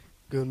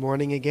Good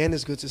morning again.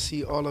 It's good to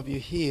see all of you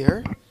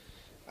here.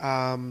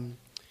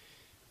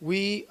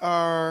 We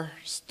are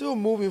still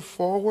moving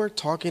forward,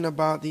 talking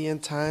about the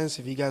end times.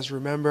 If you guys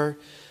remember,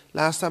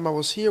 last time I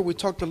was here, we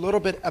talked a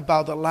little bit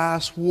about the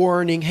last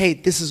warning. Hey,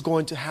 this is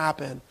going to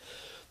happen.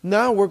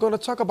 Now we're going to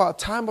talk about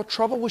time of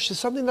trouble, which is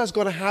something that's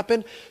going to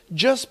happen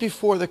just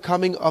before the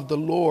coming of the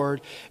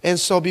Lord. And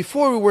so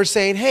before we were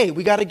saying, hey,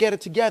 we got to get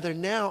it together.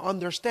 Now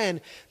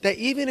understand that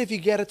even if you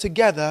get it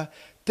together,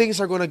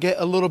 things are going to get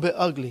a little bit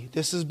ugly.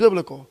 This is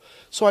biblical.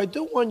 So I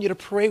do want you to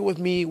pray with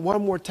me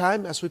one more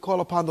time as we call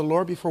upon the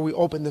Lord before we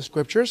open the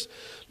scriptures.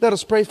 Let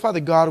us pray. Father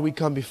God, we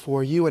come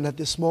before you, and at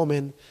this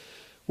moment,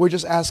 we're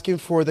just asking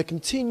for the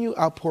continued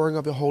outpouring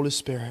of the Holy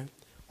Spirit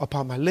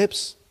upon my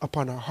lips,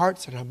 upon our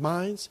hearts and our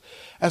minds,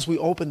 as we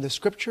open the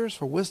scriptures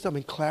for wisdom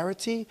and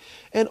clarity,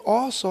 and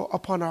also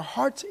upon our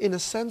hearts in a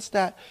sense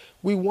that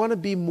we want to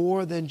be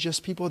more than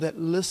just people that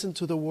listen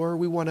to the word.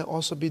 We want to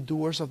also be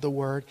doers of the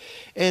word.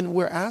 And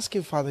we're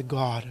asking, Father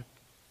God,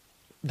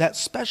 that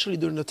especially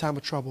during the time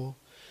of trouble,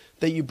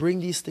 that you bring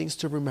these things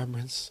to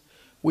remembrance.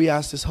 We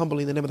ask this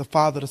humbly in the name of the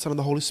Father, the Son, and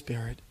the Holy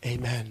Spirit.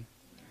 Amen.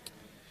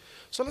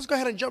 So let's go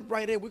ahead and jump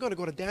right in. We're going to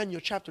go to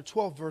Daniel chapter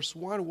 12, verse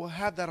 1. We'll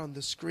have that on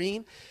the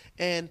screen.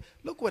 And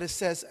look what it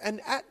says.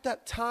 And at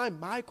that time,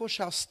 Michael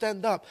shall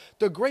stand up,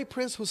 the great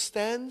prince who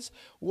stands,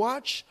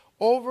 watch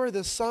over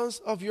the sons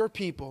of your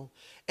people.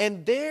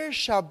 And there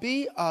shall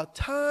be a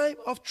time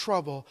of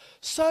trouble,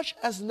 such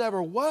as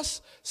never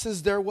was since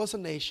there was a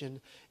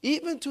nation,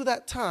 even to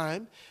that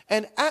time.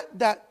 And at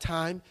that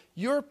time,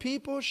 your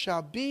people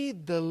shall be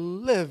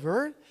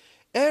delivered,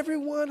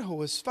 everyone who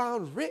is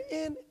found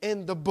written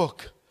in the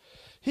book.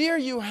 Here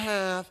you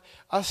have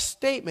a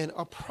statement,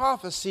 a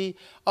prophecy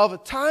of a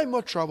time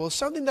of trouble,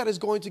 something that is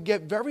going to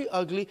get very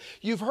ugly.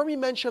 You've heard me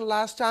mention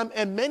last time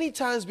and many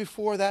times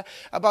before that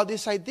about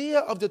this idea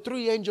of the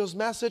three angels'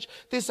 message,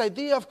 this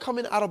idea of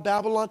coming out of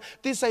Babylon,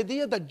 this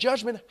idea that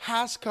judgment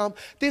has come,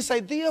 this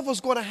idea of what's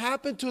going to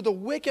happen to the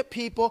wicked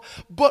people,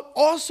 but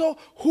also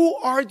who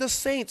are the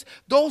saints,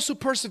 those who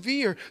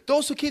persevere,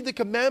 those who keep the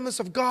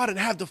commandments of God and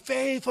have the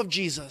faith of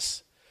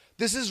Jesus.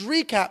 This is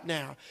recap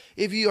now.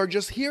 If you are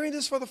just hearing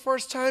this for the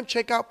first time,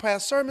 check out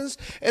past sermons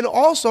and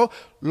also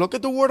look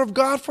at the Word of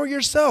God for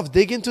yourself.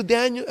 Dig into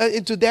Daniel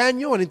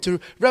and into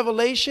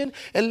Revelation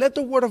and let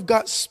the Word of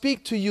God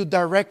speak to you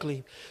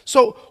directly.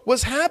 So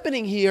what's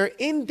happening here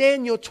in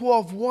Daniel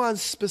 12:1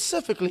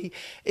 specifically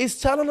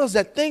is telling us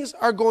that things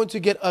are going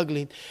to get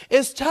ugly.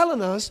 It's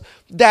telling us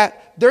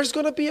that there's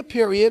going to be a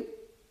period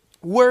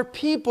where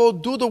people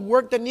do the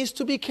work that needs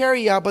to be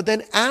carried out, but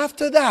then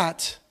after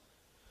that,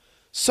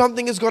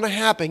 something is going to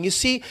happen. You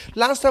see,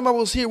 last time I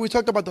was here, we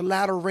talked about the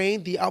latter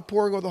rain, the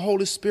outpouring of the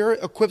Holy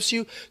Spirit equips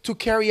you to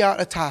carry out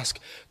a task.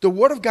 The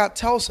Word of God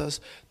tells us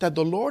that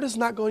the Lord is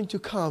not going to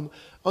come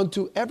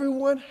until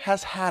everyone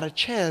has had a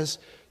chance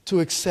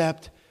to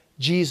accept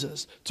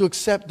Jesus, to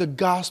accept the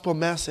gospel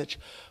message.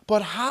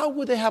 But how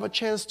would they have a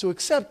chance to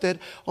accept it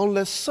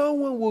unless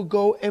someone will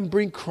go and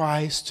bring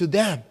Christ to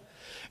them?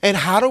 And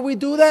how do we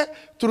do that?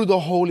 Through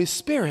the Holy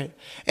Spirit.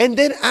 And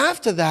then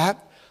after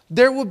that,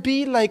 there will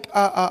be like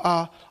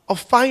a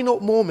final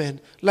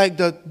moment, like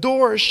the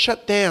door is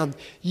shut down.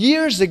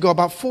 Years ago,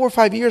 about 4 or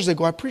 5 years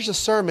ago, I preached a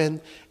sermon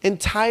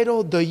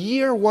entitled The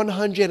Year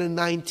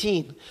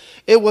 119.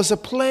 It was a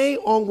play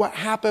on what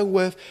happened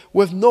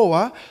with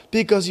Noah,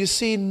 because you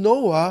see,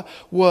 Noah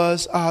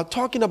was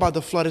talking about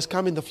the flood is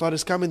coming, the flood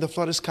is coming, the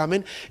flood is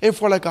coming. And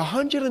for like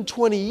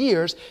 120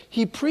 years,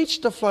 he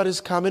preached the flood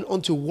is coming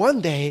until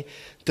one day,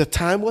 the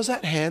time was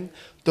at hand,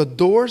 the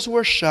doors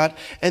were shut,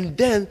 and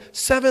then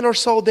 7 or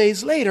so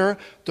days later,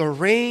 the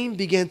rain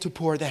began to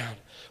pour down.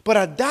 But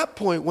at that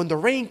point, when the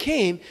rain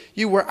came,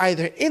 you were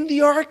either in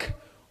the ark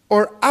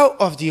or out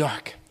of the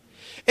ark.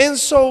 And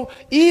so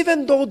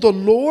even though the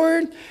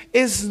Lord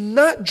is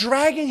not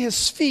dragging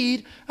his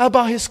feet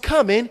about his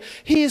coming,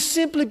 he is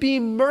simply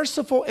being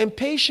merciful and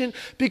patient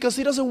because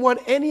he doesn't want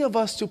any of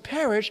us to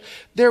perish.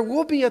 There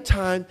will be a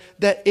time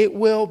that it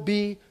will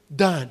be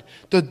done.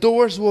 The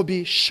doors will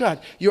be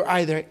shut. You're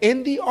either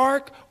in the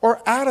ark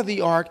or out of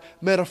the ark,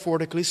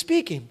 metaphorically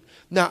speaking.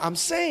 Now, I'm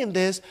saying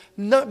this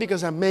not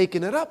because I'm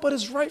making it up, but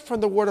it's right from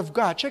the Word of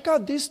God. Check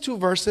out these two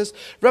verses,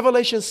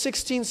 Revelation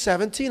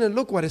 16:17, and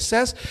look what it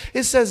says.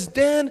 It says,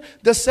 then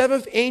the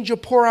seventh angel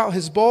poured out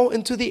his bowl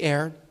into the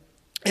air,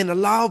 and a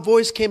loud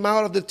voice came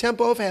out of the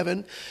temple of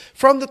heaven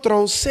from the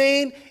throne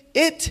saying,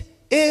 it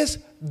is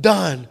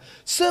done.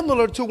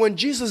 Similar to when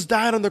Jesus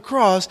died on the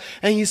cross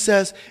and he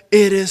says,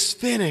 it is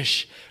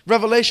finished.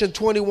 Revelation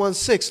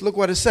 21:6, look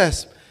what it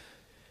says.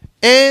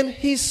 And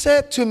he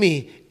said to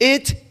me,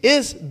 it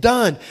is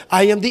done.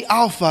 I am the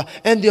Alpha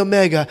and the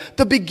Omega,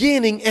 the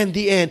beginning and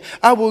the end.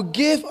 I will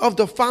give of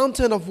the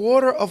fountain of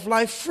water of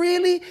life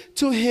freely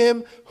to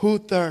him who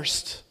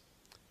thirsts.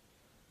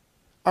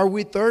 Are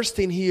we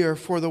thirsting here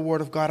for the Word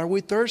of God? Are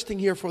we thirsting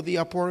here for the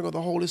outpouring of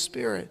the Holy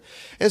Spirit?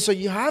 And so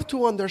you have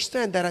to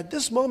understand that at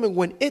this moment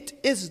when it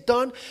is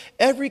done,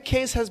 every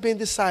case has been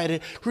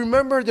decided.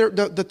 Remember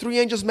the three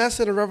angels'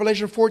 message in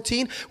Revelation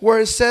 14 where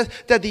it says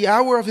that the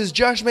hour of his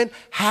judgment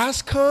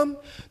has come?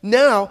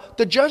 Now,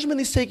 the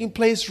judgment is taking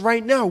place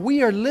right now.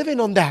 We are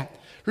living on that.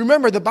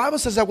 Remember, the Bible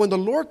says that when the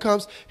Lord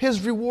comes,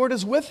 his reward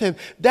is with him.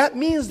 That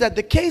means that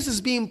the case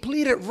is being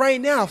pleaded right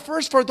now.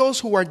 First for those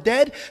who are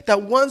dead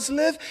that once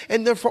lived,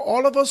 and then for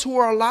all of us who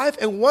are alive.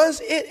 And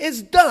once it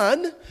is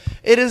done,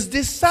 it is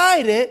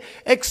decided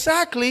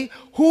exactly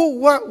who,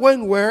 what,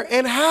 when, where,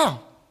 and how.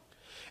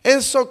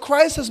 And so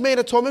Christ has made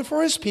atonement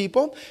for his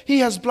people. He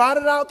has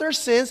blotted out their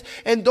sins.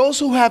 And those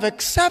who have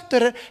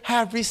accepted it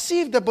have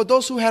received it. But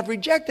those who have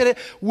rejected it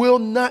will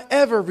not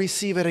ever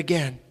receive it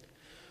again.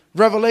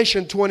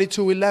 Revelation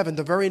 22:11,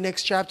 the very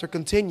next chapter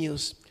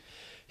continues.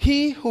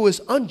 He who is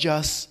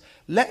unjust,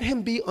 let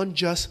him be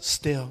unjust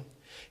still.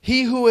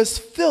 He who is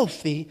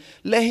filthy,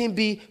 let him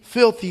be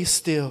filthy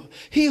still.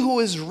 He who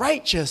is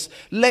righteous,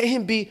 let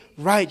him be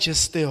righteous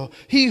still.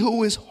 He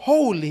who is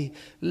holy,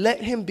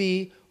 let him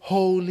be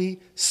holy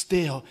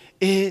still.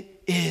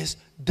 It is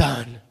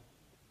done.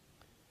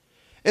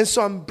 And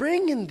so I'm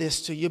bringing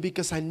this to you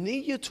because I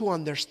need you to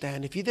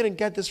understand, if you didn't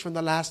get this from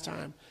the last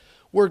time,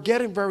 we're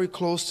getting very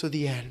close to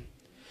the end.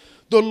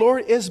 The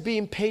Lord is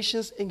being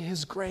patient in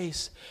his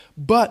grace,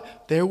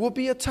 but there will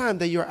be a time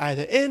that you're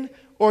either in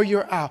or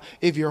you're out.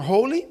 If you're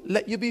holy,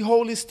 let you be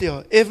holy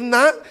still. If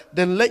not,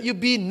 then let you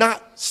be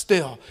not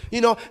still.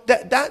 You know,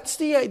 that's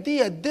the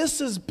idea. This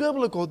is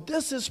biblical.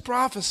 This is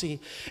prophecy.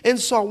 And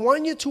so I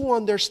want you to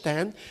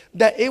understand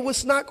that it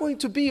was not going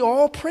to be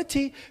all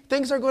pretty.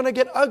 Things are going to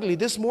get ugly.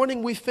 This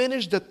morning we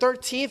finished the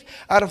 13th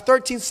out of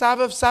 13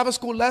 Sabbath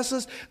school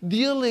lessons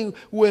dealing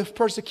with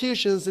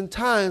persecutions and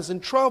times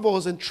and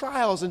troubles and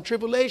trials and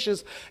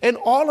tribulations and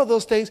all of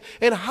those things,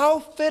 and how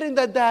fitting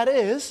that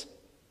is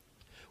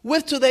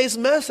with today's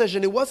message.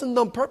 And it wasn't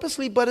done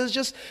purposely, but it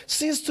just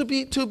seems to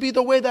be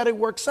the way that it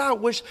works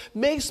out, which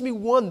makes me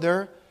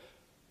wonder,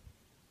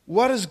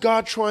 what is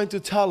God trying to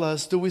tell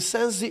us? Do we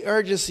sense the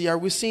urgency? Are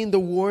we seeing the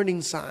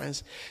warning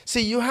signs?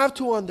 See, you have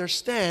to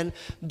understand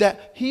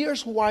that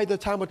here's why the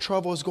time of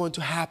trouble is going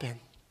to happen.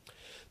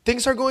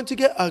 Things are going to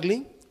get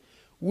ugly.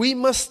 We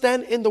must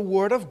stand in the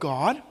Word of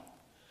God.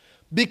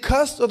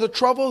 Because of the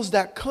troubles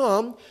that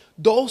come,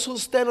 those who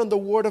stand on the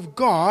Word of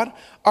God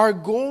are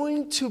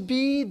going to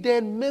be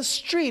then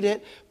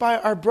mistreated by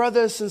our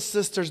brothers and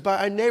sisters, by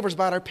our neighbors,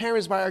 by our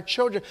parents, by our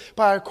children,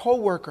 by our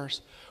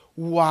co-workers.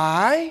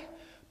 Why?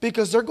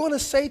 Because they're going to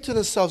say to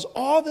themselves,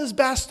 all this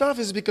bad stuff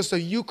is because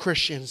of you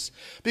Christians.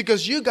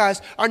 Because you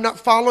guys are not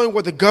following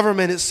what the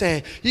government is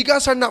saying. You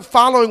guys are not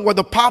following what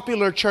the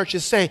popular church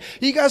is saying.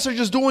 You guys are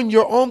just doing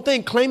your own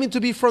thing, claiming to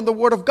be from the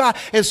Word of God.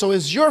 And so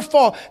it's your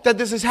fault that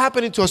this is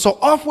happening to us. So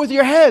off with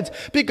your heads,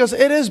 because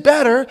it is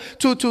better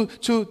to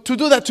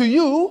do that to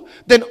you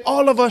than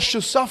all of us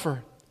should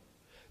suffer.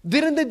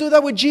 Didn't they do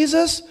that with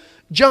Jesus?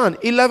 John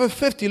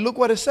 11:50, look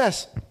what it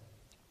says.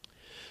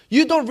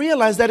 You don't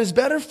realize that it's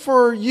better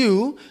for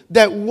you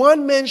that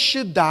one man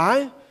should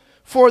die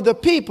for the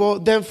people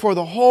than for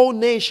the whole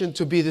nation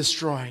to be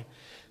destroyed.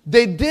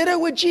 They did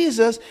it with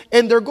Jesus,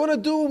 and they're going to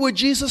do it with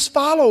Jesus'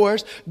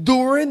 followers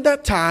during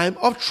that time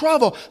of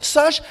trouble,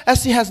 such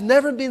as it has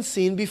never been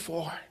seen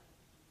before.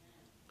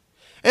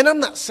 And I'm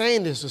not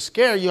saying this to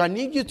scare you. I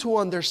need you to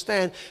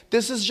understand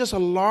this is just a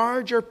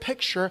larger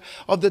picture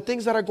of the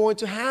things that are going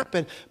to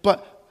happen.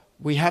 But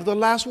we have the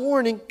last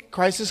warning.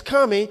 Christ is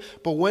coming.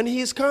 But when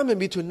he's coming,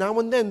 between now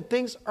and then,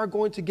 things are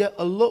going to get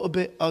a little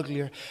bit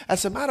uglier.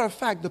 As a matter of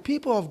fact, the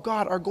people of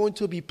God are going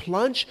to be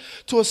plunged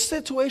to a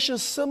situation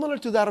similar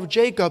to that of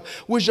Jacob,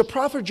 which the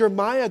prophet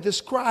Jeremiah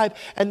described.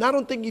 And I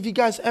don't think if you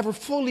guys ever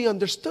fully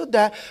understood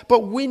that, but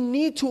we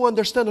need to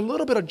understand a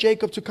little bit of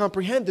Jacob to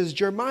comprehend this.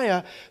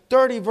 Jeremiah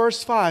 30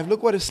 verse 5.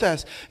 Look what it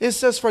says. It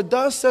says, "For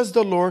thus says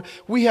the Lord,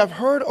 we have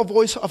heard a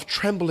voice of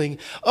trembling,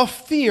 of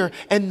fear,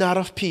 and not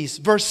of peace."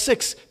 Verse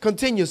 6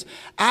 continues,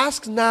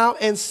 "Ask now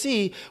and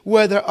see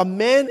whether a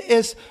man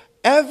is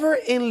ever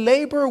in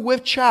labor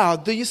with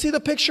child." Do you see the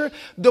picture?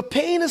 The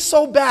pain is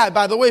so bad.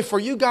 By the way, for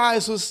you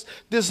guys who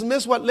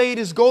dismiss what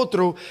ladies go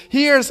through,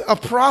 here's a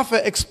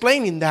prophet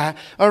explaining that.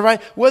 All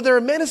right, whether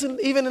a man is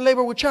even in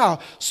labor with child.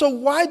 So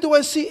why do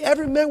I see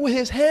every man with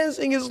his hands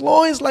in his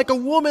loins like a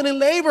woman in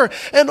labor,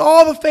 and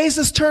all the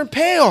faces turn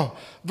pale?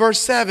 Verse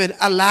 7,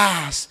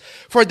 "Alas,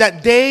 for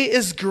that day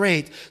is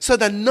great, so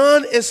that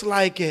none is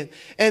like it.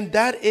 And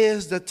that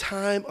is the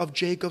time of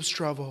Jacob's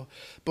trouble.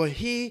 But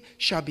he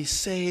shall be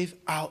saved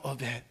out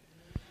of it."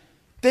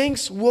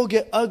 Things will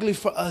get ugly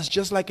for us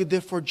just like it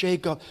did for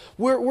Jacob.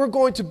 We're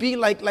going to be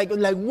like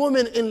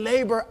women in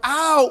labor.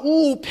 Ow,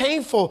 ooh,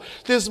 painful.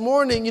 This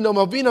morning,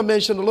 Malvina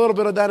mentioned a little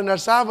bit of that in our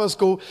Sabbath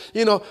school.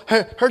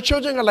 Her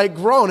children are like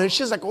grown, and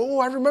she's like, "Oh,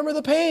 I remember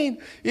the pain."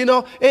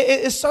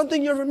 It's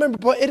something you remember,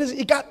 but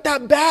it got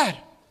that bad.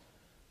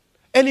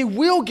 And it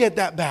will get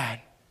that bad.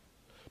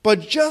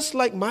 But just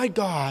like my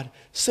God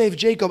saved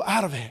Jacob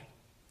out of it,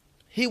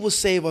 he will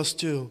save us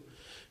too.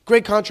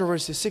 Great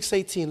controversy,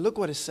 6:18. Look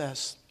what it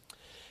says.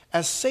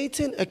 As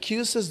Satan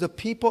accuses the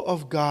people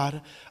of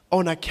God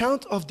on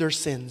account of their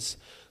sins,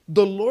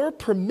 the Lord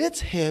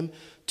permits him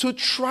to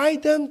try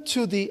them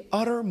to the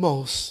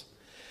uttermost.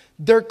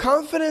 Their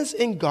confidence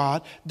in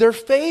God, their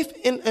faith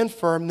and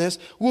firmness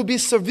will be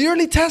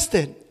severely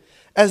tested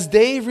as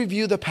they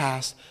review the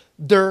past.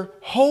 Their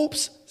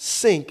hopes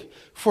sink,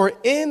 their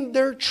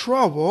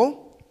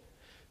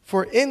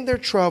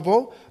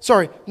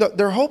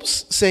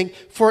hopes sink,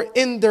 for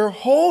in their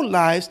whole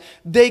lives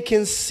they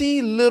can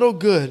see little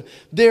good.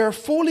 They are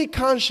fully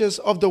conscious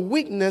of the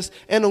weakness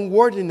and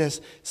unworthiness.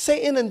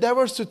 Satan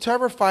endeavors to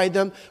terrify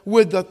them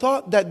with the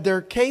thought that their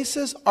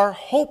cases are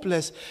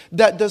hopeless,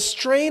 that the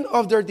strain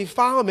of their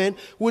defilement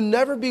will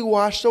never be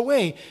washed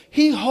away.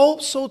 He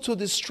hopes so to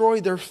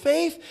destroy their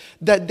faith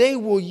that they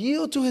will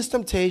yield to his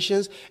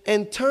temptations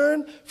and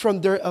turn from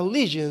their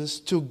allegiance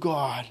to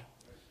God.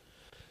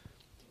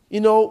 You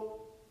know,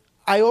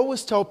 I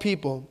always tell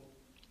people,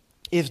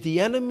 if the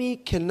enemy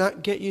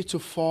cannot get you to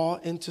fall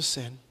into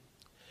sin,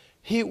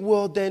 he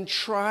will then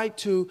try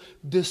to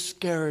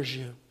discourage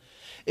you.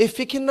 If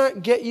he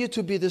cannot get you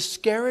to be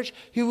discouraged,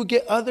 he will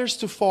get others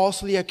to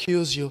falsely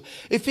accuse you.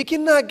 If he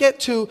cannot get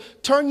to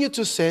turn you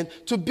to sin,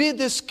 to be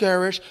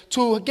discouraged,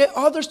 to get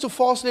others to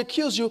falsely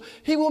accuse you,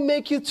 he will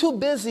make you too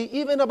busy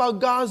even about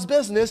God's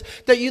business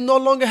that you no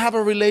longer have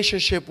a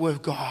relationship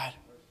with God.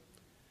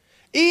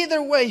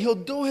 Either way, he'll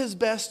do his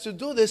best to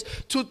do this,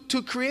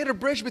 to create a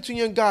bridge between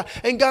you and God.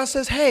 And God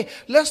says, hey,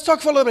 let's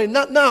talk for a little bit.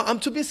 Not now. I'm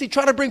too busy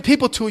trying to bring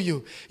people to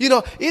you. You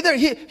know, either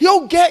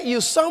he'll get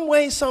you some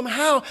way,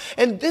 somehow.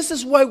 And this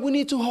is why we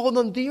need to hold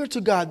on dear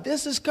to God.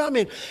 This is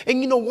coming. And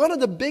you know, one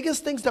of the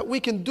biggest things that we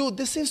can do,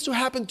 this seems to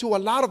happen to a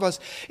lot of us,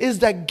 is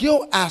that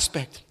guilt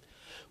aspect.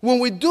 When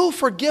we do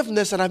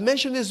forgiveness, and I've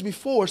mentioned this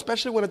before,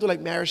 especially when I do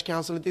like marriage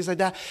counseling and things like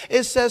that,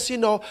 it says,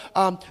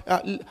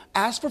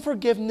 ask for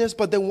forgiveness,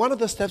 but then one of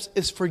the steps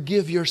is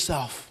forgive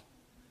yourself.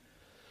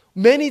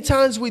 Many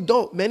times we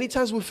don't. Many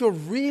times we feel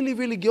really,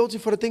 really guilty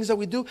for the things that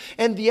we do,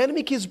 and the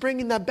enemy keeps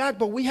bringing that back,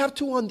 but we have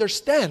to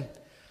understand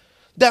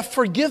that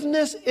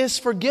forgiveness is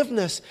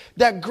forgiveness,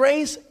 that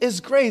grace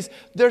is grace.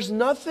 There's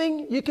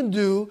nothing you can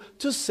do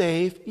to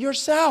save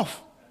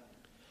yourself.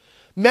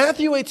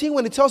 Matthew 18,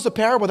 when he tells the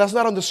parable, that's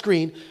not on the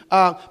screen,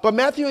 but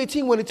Matthew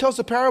 18, when he tells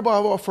the parable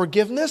about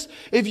forgiveness,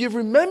 if you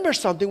remember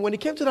something, when it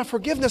came to that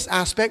forgiveness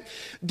aspect,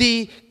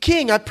 the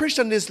king, I preached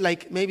on this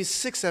like maybe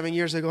 6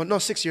 years ago.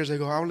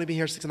 I've only been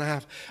here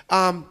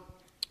 6.5.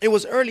 It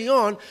was early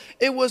on.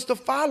 It was the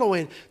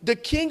following. The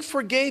king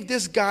forgave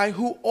this guy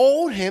who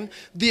owed him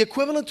the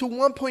equivalent to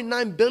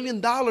 $1.9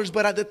 billion,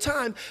 but at the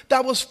time,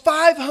 that was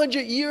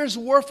 500 years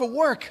worth of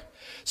work.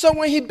 So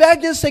when he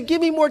begged and said,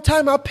 give me more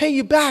time, I'll pay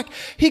you back,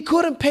 he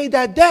couldn't pay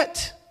that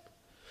debt.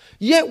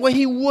 Yet when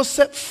he was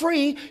set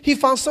free, he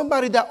found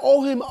somebody that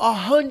owed him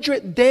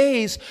 100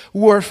 days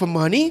worth of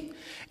money,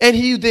 and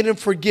he didn't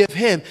forgive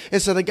him.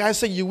 And so the guy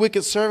said, you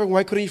wicked servant,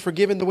 why couldn't you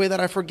forgive in the way that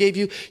I forgave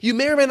you? You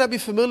may or may not be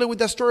familiar with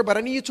that story, but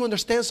I need you to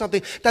understand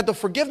something, that the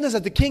forgiveness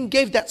that the king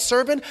gave that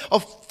servant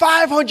of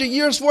 500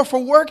 years worth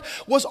of work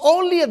was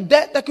only a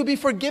debt that could be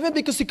forgiven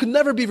because it could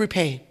never be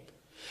repaid.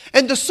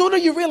 And the sooner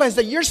you realize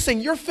that your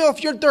sin, your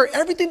filth, your dirt,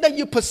 everything that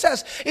you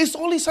possess is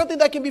only something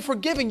that can be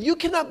forgiven. You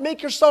cannot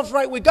make yourself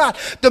right with God.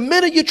 The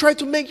minute you try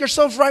to make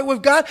yourself right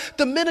with God,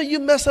 the minute you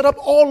mess it up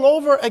all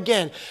over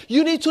again.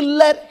 You need to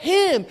let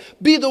him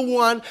be the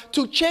one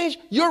to change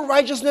your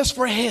righteousness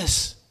for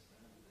his.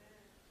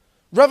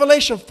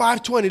 Revelation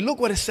 5:20, look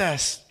what it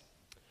says.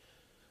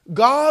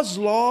 God's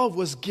law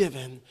was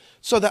given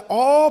so that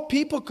all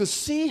people could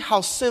see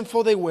how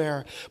sinful they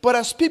were. But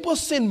as people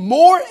sinned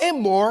more and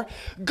more,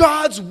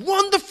 God's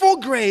wonderful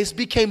grace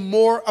became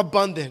more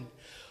abundant.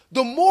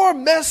 The more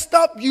messed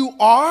up you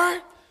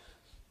are,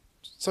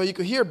 so you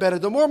could hear better,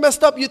 the more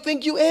messed up you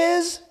think you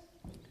is,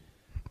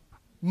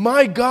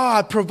 my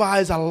God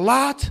provides a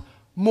lot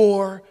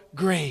more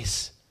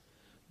grace.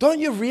 Don't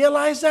you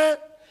realize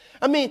that?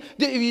 I mean,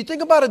 if you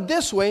think about it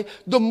this way,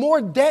 the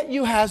more debt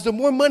you have, the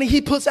more money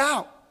he puts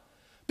out.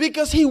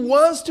 Because he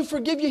wants to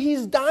forgive you.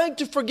 He's dying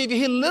to forgive you.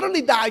 He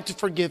literally died to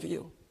forgive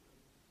you.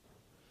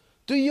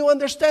 Do you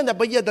understand that?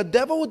 But yet the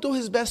devil will do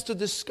his best to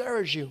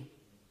discourage you.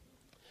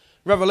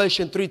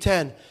 Revelation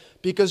 3:10,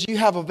 because you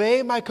have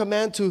obeyed my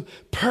command to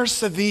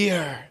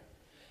persevere,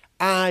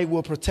 I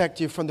will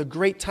protect you from the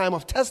great time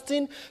of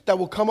testing that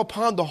will come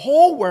upon the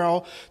whole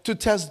world to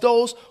test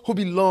those who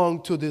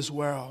belong to this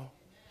world.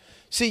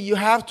 See, you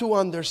have to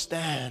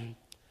understand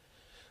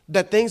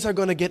that things are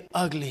going to get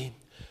ugly.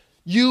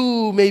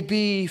 You may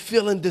be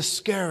feeling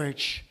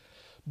discouraged,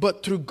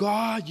 but through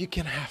God you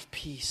can have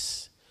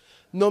peace.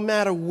 No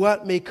matter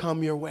what may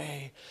come your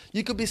way.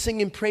 You could be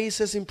singing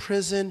praises in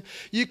prison.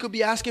 You could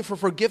be asking for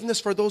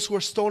forgiveness for those who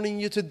are stoning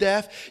you to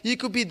death. You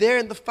could be there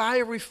in the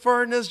fiery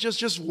furnace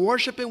just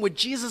worshiping with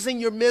Jesus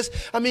in your midst.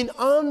 I mean,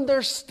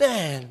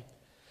 understand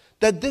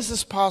that this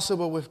is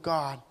possible with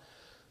God.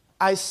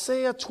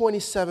 Isaiah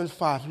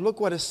 27:5. Look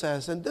what it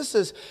says. And this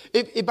is,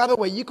 by the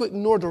way, you could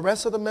ignore the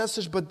rest of the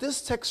message, but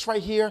this text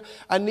right here,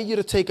 I need you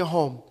to take it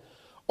home.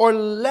 or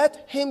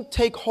let him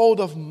take hold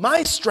of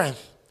my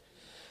strength,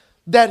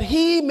 that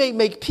he may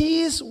make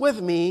peace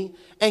with me,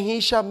 and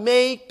he shall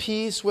make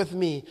peace with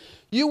me.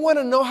 You want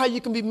to know how you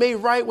can be made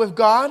right with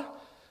God?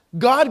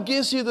 God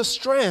gives you the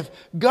strength.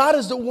 God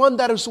is the one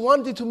that is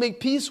wanting to make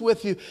peace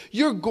with you.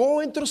 You're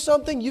going through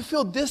something, you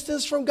feel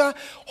distance from God.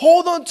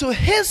 Hold on to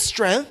his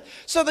strength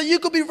so that you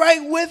could be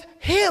right with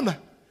him.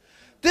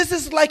 This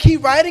is like he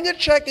writing a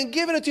check and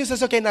giving it to you. He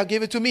says, okay, now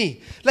give it to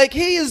me. Like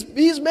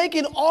he's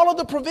making all of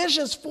the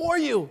provisions for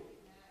you.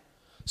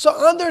 So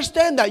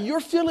understand that you're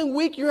feeling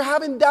weak, you're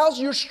having doubts,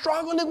 you're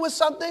struggling with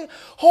something.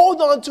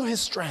 Hold on to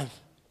his strength.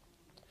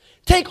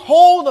 Take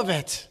hold of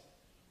it.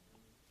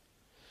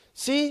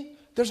 See,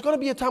 there's going to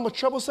be a time of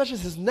trouble such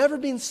as has never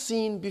been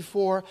seen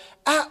before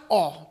at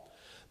all.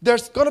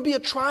 There's going to be a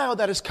trial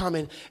that is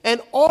coming,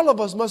 and all of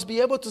us must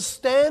be able to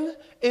stand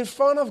in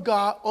front of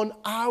God on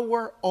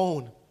our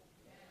own.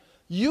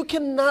 You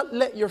cannot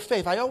let your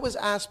faith. I always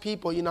ask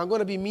people, I'm going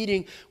to be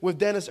meeting with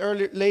Dennis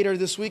later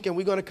this week, and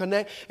we're going to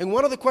connect. And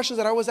one of the questions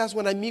that I always ask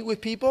when I meet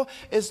with people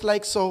is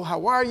like, so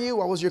how are you?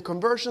 What was your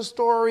conversion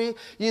story?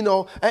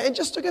 And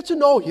just to get to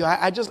know you.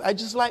 I just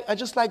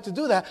like to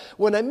do that.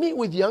 When I meet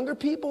with younger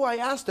people, I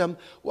ask them,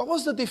 what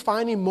was the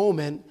defining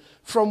moment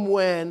from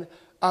when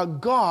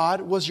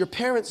God was your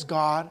parents'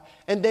 God,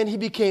 and then he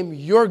became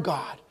your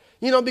God?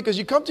 Because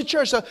you come to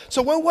church.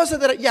 So when was it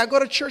that, I go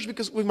to church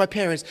because with my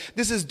parents.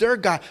 This is their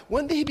God.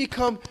 When did he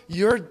become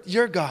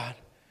your God?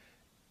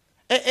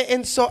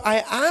 And so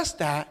I ask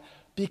that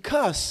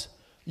because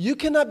you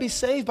cannot be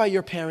saved by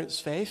your parents'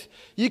 faith.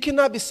 You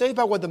cannot be saved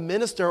by what the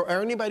minister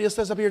or anybody else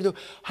says up here do.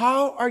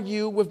 How are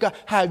you with God?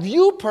 Have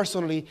you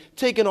personally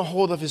taken a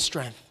hold of his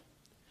strength?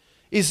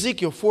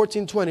 Ezekiel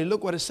 14:20,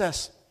 look what it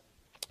says.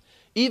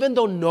 Even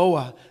though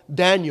Noah,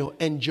 Daniel,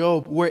 and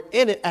Job were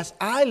in it, as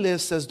I live,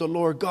 says the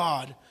Lord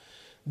God,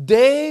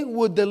 they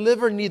would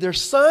deliver neither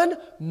son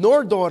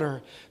nor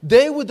daughter.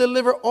 They would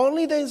deliver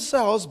only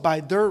themselves by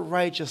their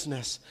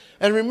righteousness.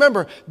 And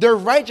remember, their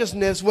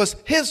righteousness was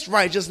his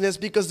righteousness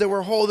because they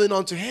were holding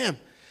on to him.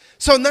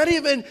 So not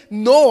even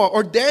Noah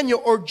or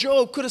Daniel or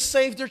Job could have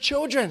saved their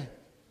children.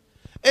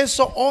 And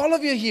so all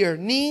of you here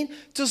need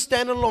to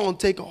stand alone,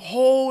 take a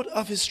hold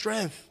of his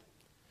strength.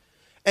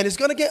 And it's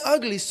going to get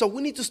ugly, so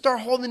we need to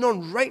start holding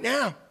on right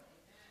now.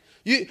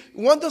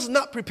 One does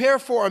not prepare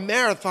for a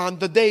marathon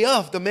the day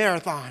of the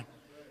marathon.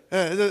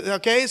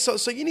 Okay,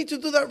 so you need to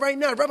do that right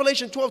now.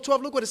 Revelation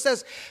 12:12, look what it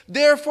says.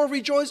 Therefore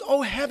rejoice,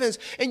 O heavens,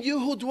 and you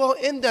who dwell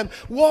in them.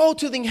 Woe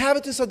to the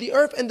inhabitants of the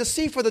earth and the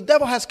sea, for the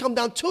devil has come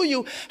down to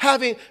you,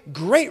 having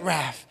great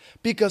wrath,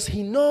 because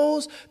he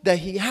knows that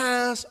he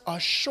has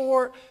a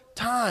short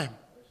time.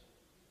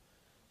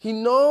 He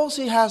knows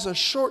he has a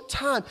short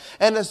time.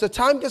 And as the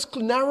time gets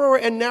narrower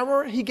and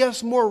narrower, he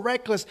gets more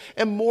reckless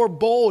and more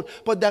bold.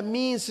 But that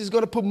means he's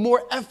going to put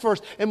more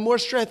effort and more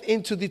strength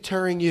into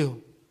deterring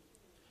you.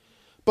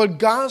 But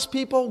God's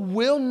people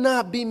will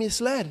not be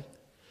misled.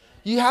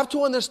 You have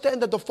to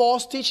understand that the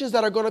false teachings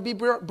that are going to be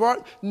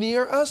brought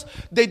near us,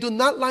 they do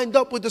not line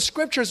up with the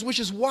scriptures, which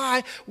is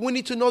why we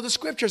need to know the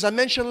scriptures. I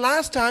mentioned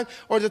last time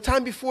or the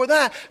time before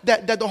that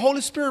the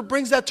Holy Spirit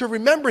brings that to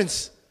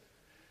remembrance.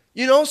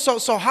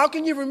 So how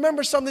can you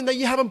remember something that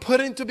you haven't put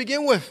in to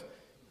begin with?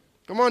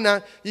 Come on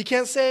now. You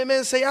can't say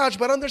amen, say ouch,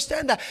 but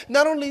understand that.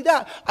 Not only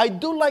that, I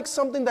do like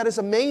something that is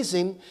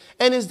amazing,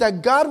 and is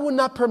that God will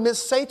not permit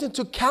Satan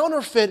to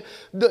counterfeit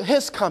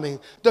his coming,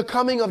 the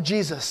coming of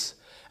Jesus.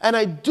 And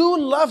I do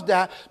love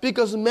that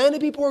because many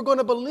people are going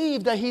to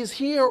believe that he's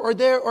here or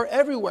there or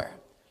everywhere.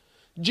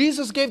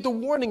 Jesus gave the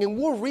warning, and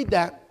we'll read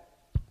that.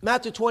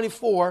 Matthew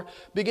 24,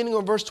 beginning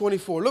on verse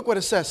 24. Look what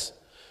it says.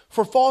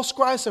 For false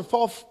Christs and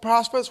false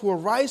prophets will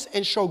rise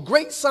and show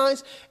great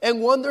signs and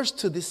wonders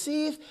to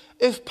deceive,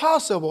 if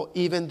possible,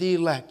 even the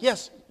elect.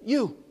 Yes,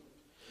 you.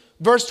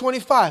 Verse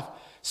 25.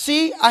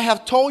 See, I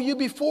have told you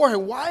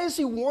beforehand. Why is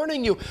he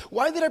warning you?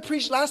 Why did I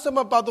preach last time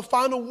about the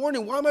final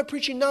warning? Why am I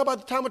preaching now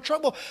about the time of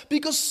trouble?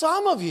 Because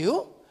some of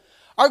you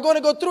are going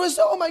to go through and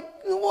say, oh my,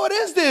 what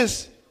is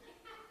this?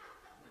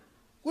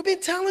 We've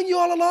been telling you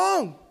all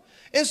along.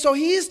 And so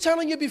he is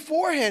telling you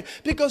beforehand,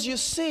 because you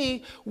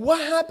see what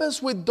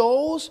happens with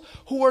those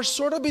who are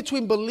sort of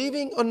between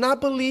believing or not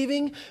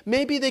believing.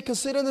 Maybe they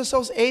consider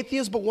themselves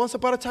atheists, but once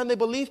upon a time they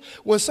believe.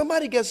 When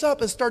somebody gets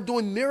up and start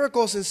doing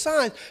miracles and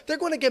signs, they're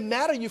going to get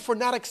mad at you for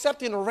not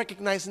accepting or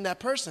recognizing that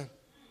person.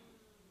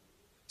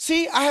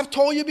 See, I have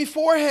told you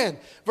beforehand.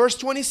 Verse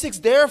 26,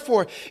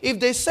 therefore, if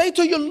they say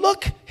to you,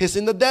 look, he's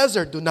in the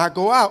desert, do not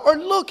go out. Or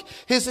look,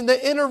 he's in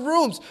the inner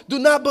rooms, do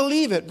not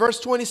believe it. Verse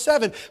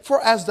 27,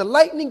 for as the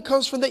lightning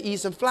comes from the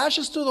east and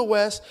flashes to the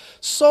west,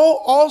 so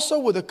also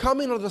will the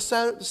coming of the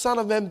Son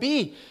of Man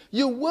be.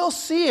 You will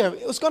see him.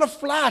 It's going to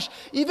flash.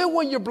 Even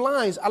when you're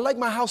blind, I like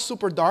my house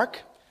super dark.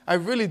 I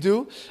really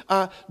do.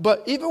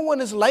 But even when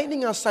it's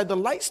lightning outside, the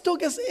light still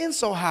gets in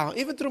somehow,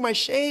 even through my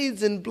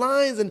shades and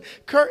blinds and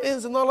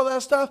curtains and all of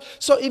that stuff.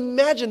 So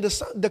imagine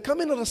the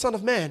coming of the Son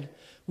of Man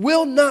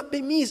will not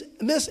be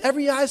missed.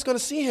 Every eye is going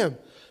to see him.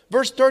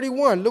 Verse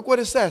 31, look what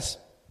it says.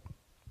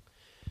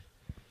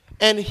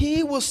 And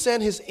he will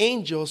send his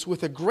angels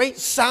with a great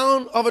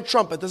sound of a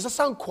trumpet. Does that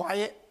sound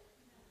quiet?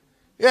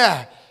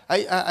 Yeah.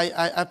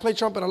 I play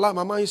trumpet a lot.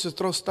 My mom used to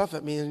throw stuff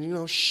at me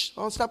and, shh,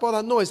 don't stop all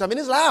that noise. I mean,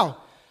 it's loud.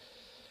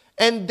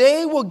 And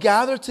they will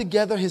gather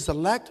together his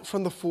elect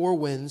from the four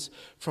winds,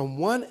 from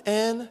one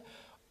end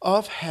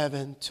of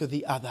heaven to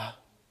the other.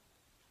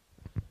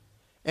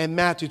 And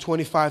Matthew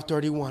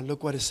 25:31,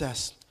 look what it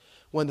says.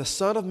 When the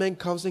Son of Man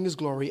comes in his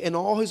glory and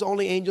all his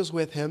only angels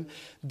with him,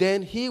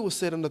 then he will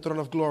sit on the throne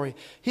of glory.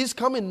 He's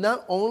coming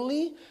not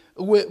only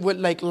with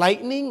like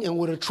lightning and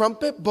with a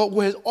trumpet, but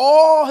with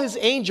all his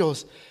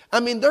angels.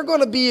 I mean, they're going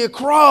to be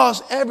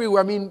across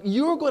everywhere. I mean,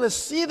 you're going to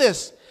see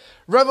this.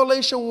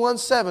 Revelation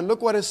 1:7,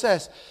 look what it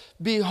says.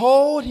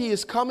 Behold, he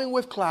is coming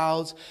with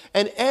clouds,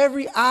 and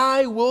every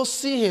eye will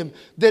see him.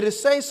 Did it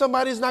say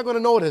somebody's not going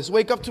to notice?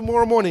 Wake up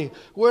tomorrow morning.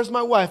 Where's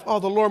my wife? Oh,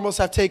 the Lord must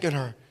have taken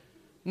her.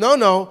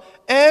 No.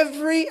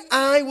 Every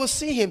eye will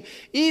see him,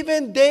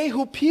 even they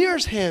who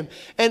pierce him.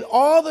 And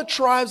all the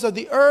tribes of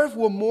the earth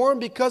will mourn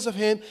because of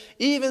him.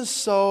 Even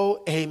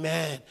so,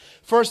 amen.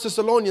 1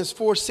 Thessalonians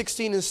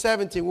 4:16 and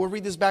 17. We'll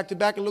read this back to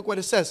back and look what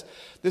it says.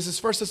 This is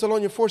 1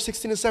 Thessalonians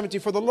 4:16 and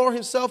 17. For the Lord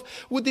himself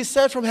will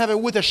descend from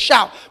heaven with a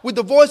shout, with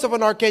the voice of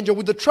an archangel,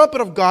 with the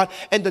trumpet of God,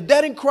 and the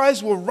dead in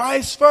Christ will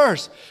rise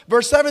first.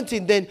 Verse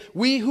 17. Then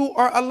we who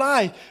are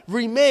alive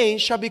remain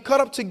shall be caught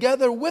up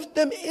together with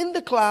them in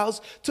the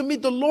clouds to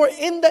meet the Lord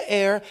in the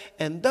air,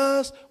 and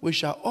thus we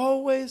shall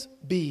always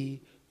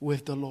be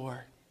with the Lord.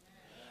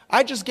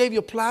 I just gave you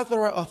a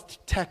plethora of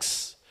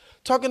texts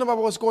talking about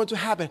what's going to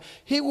happen.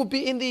 He will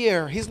be in the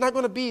air. He's not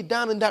going to be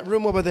down in that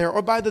room over there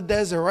or by the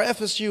desert or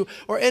FSU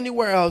or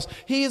anywhere else.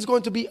 He is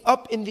going to be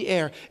up in the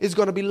air. It's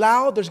going to be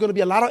loud. There's going to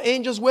be a lot of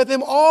angels with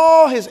him,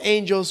 all his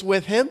angels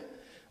with him.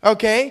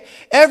 Okay?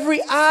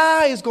 Every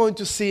eye is going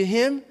to see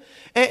him.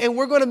 And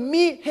we're going to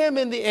meet him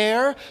in the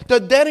air. The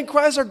dead in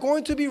Christ are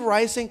going to be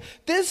rising.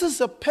 This is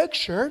a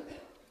picture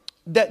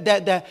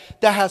that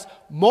has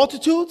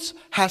multitudes,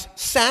 has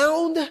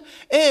sound,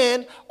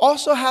 and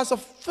also has a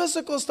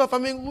physical stuff. I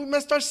mean, we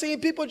must start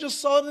seeing people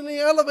just suddenly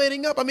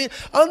elevating up. I mean,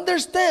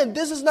 understand,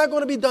 this is not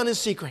going to be done in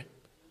secret.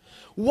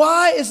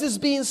 Why is this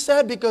being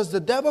said? Because the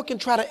devil can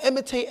try to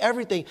imitate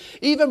everything,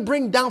 even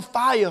bring down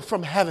fire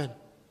from heaven.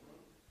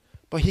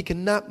 But he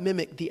cannot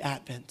mimic the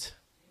advent.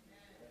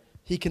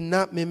 He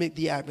cannot mimic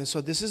the advent.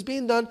 So this is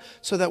being done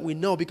so that we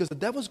know, because the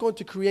devil is going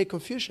to create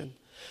confusion.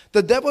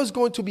 The devil is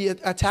going to be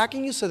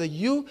attacking you so that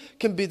you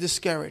can be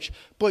discouraged.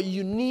 But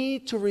you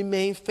need to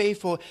remain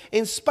faithful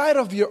in spite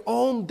of your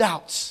own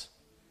doubts.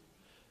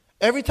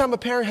 Every time a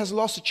parent has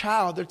lost a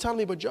child, they're telling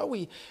me, but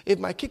Joey, if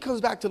my kid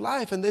comes back to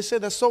life and they say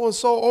that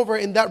so-and-so over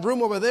in that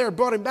room over there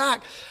brought him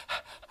back,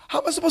 how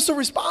am I supposed to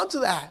respond to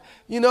that?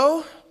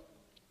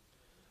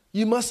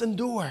 You must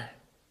endure.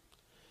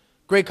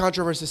 Great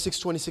Controversy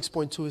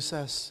 626.2, it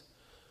says,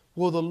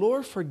 will the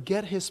Lord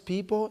forget his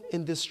people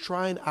in this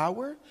trying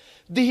hour?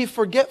 Did he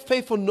forget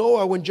faithful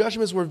Noah when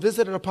judgments were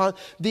visited upon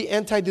the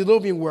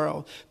antediluvian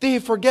world? Did he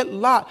forget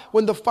Lot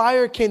when the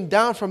fire came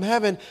down from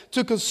heaven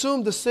to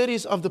consume the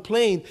cities of the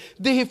plain?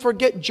 Did he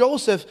forget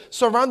Joseph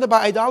surrounded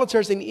by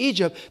idolaters in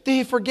Egypt? Did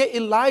he forget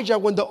Elijah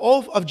when the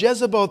oath of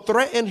Jezebel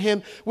threatened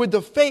him with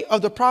the fate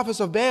of the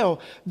prophets of Baal?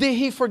 Did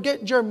he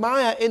forget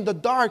Jeremiah in the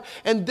dark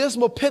and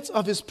dismal pits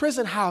of his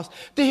prison house?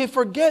 Did he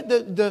forget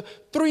the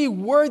three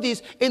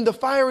worthies in the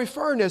fiery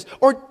furnace,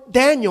 or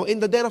Daniel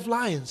in the den of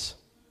lions?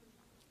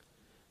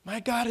 My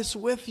God is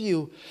with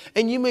you.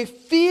 And you may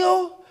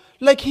feel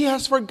like he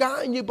has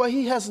forgotten you, but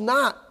he has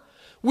not.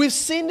 We've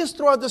seen this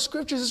throughout the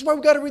scriptures. This is why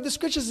we've got to read the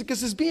scriptures,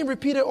 because it's being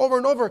repeated over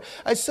and over.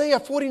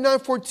 Isaiah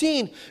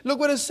 49:14. Look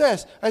what it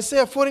says.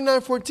 Isaiah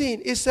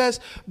 49:14. It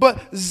says, but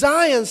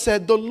Zion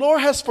said, the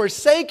Lord has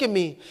forsaken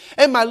me,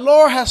 and my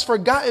Lord has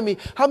forgotten me.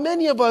 How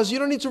many of us, you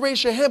don't need to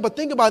raise your hand, but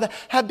think about that,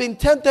 have been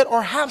tempted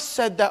or have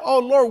said that, oh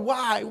Lord,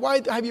 why?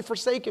 Why have you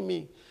forsaken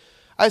me?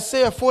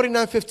 Isaiah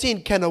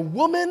 49:15, can a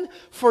woman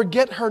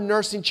forget her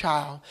nursing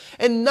child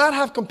and not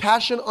have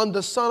compassion on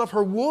the son of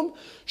her womb?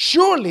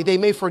 Surely they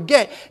may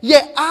forget,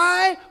 yet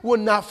I will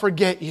not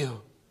forget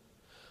you.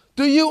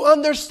 Do you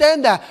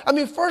understand that? I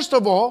mean, first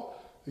of all,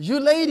 you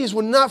ladies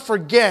will not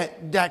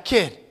forget that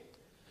kid.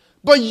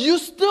 But you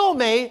still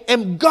may,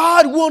 and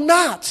God will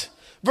not.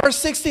 Verse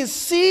 16,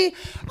 see,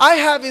 I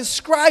have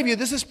inscribed you,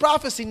 this is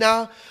prophecy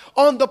now,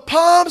 on the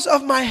palms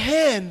of my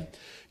hand.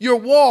 Your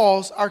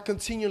walls are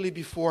continually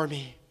before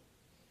me.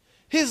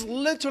 He's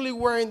literally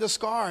wearing the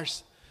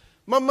scars.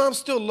 My mom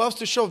still loves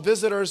to show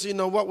visitors,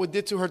 what we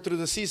did to her through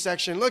the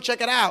C-section. Look, check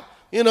it out.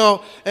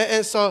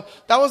 And so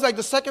that was like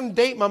the second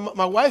date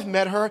my wife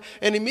met her,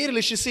 and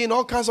immediately she's seeing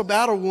all kinds of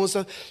battle wounds.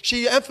 So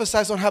she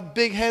emphasized on how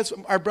big heads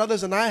our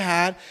brothers and I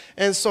had,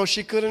 and so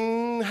she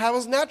couldn't have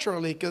us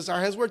naturally because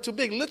our heads were too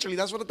big. Literally,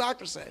 that's what the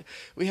doctor said.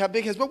 We have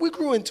big heads, but we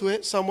grew into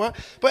it somewhat.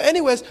 But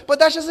anyways,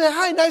 that's just saying,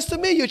 hi, nice to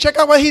meet you. Check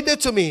out what he did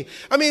to me.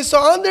 I mean, so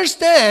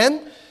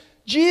understand,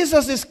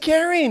 Jesus is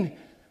carrying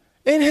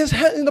in his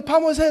hand, in the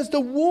palm of his hands, the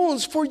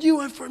wounds for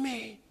you and for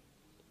me.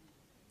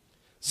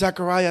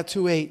 Zechariah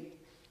 2:8.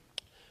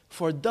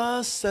 For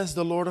thus says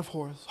the Lord of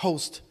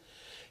hosts,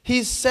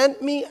 He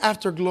sent me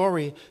after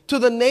glory to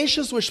the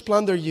nations which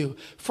plunder you.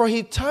 For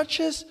who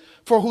touches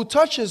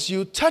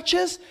you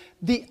touches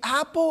the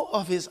apple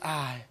of his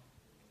eye.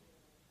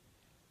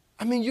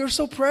 I mean, you're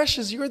so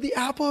precious. You're the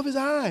apple of his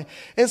eye.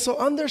 And so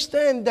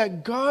understand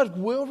that God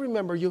will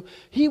remember you.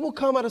 He will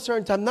come at a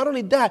certain time. Not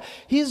only that,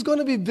 he's going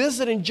to be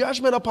visiting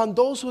judgment upon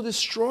those who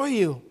destroy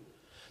you,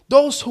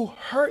 those who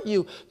hurt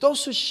you,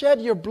 those who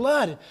shed your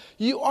blood.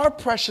 You are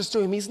precious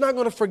to him. He's not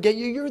going to forget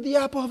you. You're the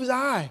apple of his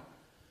eye.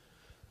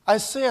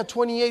 Isaiah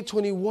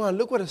 28:21.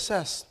 Look what it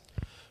says.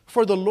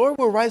 For the Lord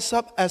will rise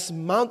up as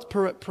Mount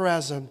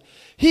Perazim.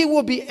 He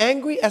will be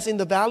angry as in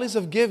the valleys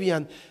of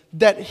Gibeon,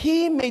 that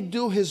he may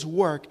do his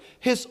work,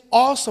 his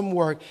awesome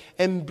work,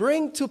 and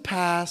bring to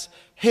pass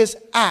his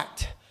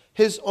act,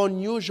 his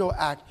unusual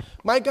act.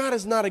 My God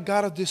is not a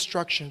God of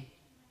destruction.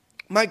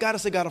 My God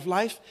is a God of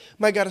life.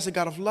 My God is a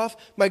God of love.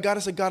 My God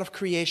is a God of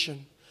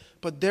creation.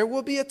 But there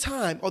will be a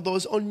time, although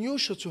it's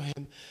unusual to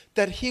him,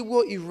 that he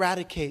will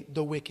eradicate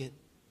the wicked.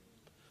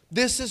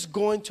 This is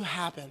going to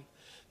happen.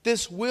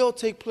 This will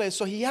take place.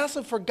 So he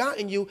hasn't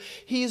forgotten you.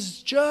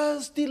 He's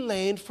just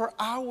delaying for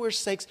our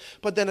sakes.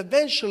 But then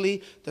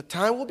eventually the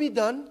time will be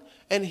done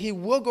and he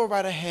will go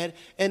right ahead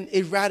and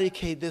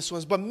eradicate this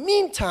ones. But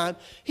meantime,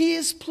 he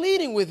is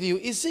pleading with you.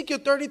 Ezekiel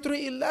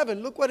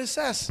 33:11. Look what it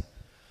says.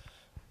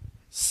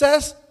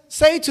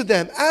 Say to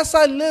them, as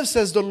I live,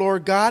 says the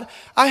Lord God,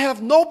 I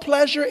have no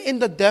pleasure in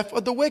the death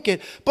of the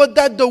wicked, but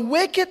that the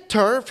wicked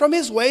turn from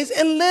his ways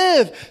and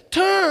live.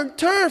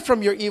 Turn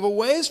from your evil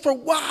ways, for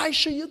why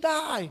should you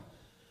die?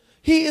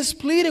 He is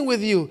pleading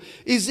with you.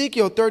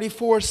 Ezekiel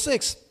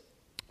 34:6.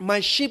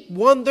 My sheep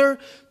wander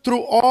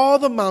through all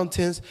the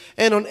mountains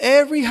and on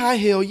every high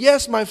hill.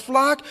 Yes, my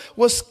flock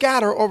was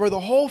scattered over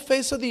the whole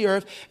face of the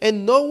earth,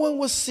 and no one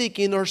was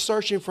seeking or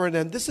searching for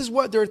them. This is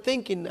what they're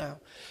thinking now.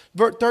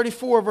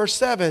 34 verse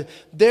 7.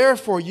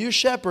 Therefore, you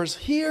shepherds,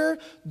 hear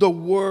the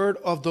word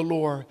of the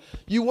Lord.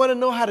 You want to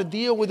know how to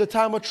deal with the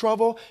time of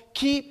trouble?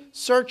 Keep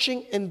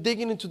searching and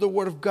digging into the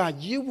word of God.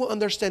 You will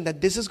understand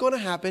that this is going to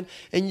happen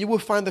and you will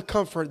find the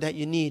comfort that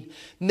you need.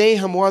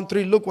 Nahum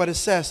 1:3, look what it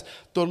says.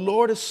 The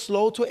Lord is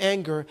slow to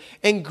anger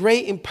and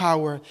great in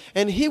power,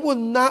 and he will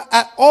not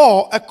at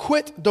all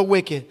acquit the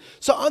wicked.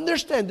 So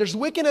understand, there's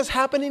wickedness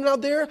happening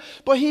out there,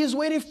 but he is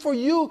waiting for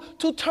you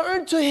to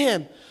turn to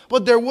him.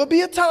 But there will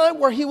be a time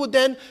where he will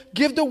then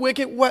give the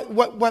wicked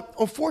what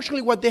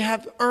unfortunately what they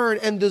have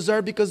earned and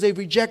deserved because they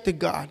rejected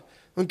God.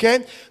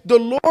 Okay?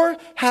 The Lord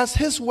has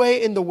his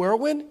way in the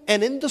whirlwind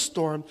and in the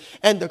storm,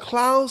 and the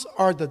clouds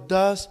are the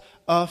dust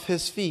of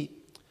his feet.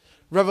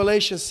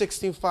 Revelation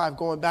 16:5,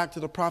 going back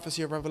to the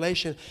prophecy of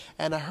Revelation.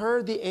 And I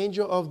heard the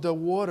angel of the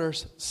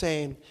waters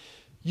saying,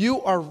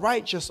 you are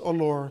righteous, O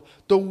Lord,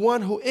 the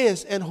one who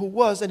is and who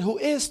was and who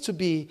is to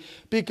be,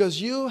 because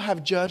you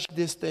have judged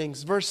these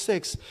things. Verse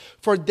 6,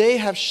 for they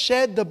have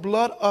shed the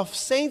blood of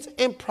saints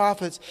and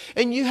prophets,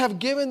 and you have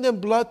given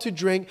them blood to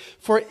drink,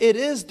 for it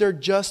is their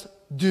just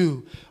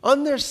due.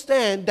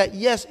 Understand that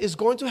yes, it's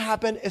going to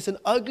happen. It's an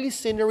ugly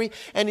scenery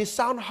and it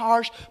sounds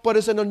harsh, but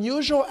it's an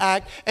unusual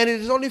act, and it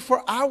is only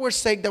for our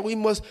sake that we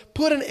must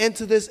put an end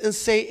to this and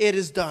say it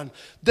is done.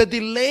 The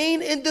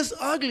delaying in this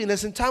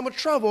ugliness in time of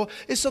trouble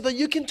is so that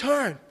you can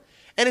turn.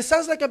 And it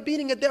sounds like I'm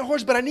beating a dead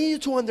horse, but I need you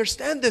to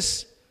understand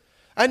this.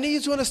 I need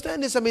you to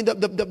understand this. I mean,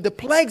 the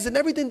plagues and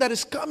everything that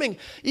is coming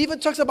even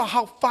talks about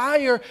how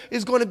fire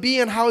is going to be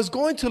and how it's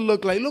going to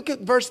look like. Look at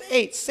verse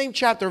 8, same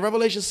chapter,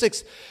 Revelation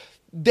 6.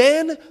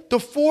 Then the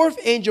fourth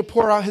angel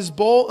poured out his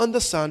bowl on the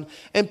sun,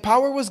 and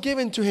power was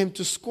given to him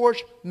to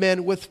scorch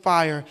men with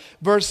fire.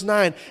 Verse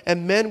 9,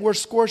 and men were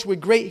scorched with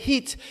great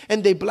heat,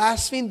 and they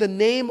blasphemed the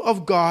name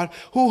of God,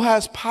 who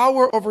has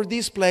power over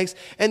these plagues,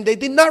 and they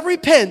did not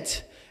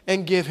repent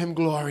and give him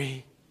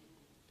glory.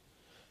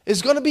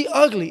 It's going to be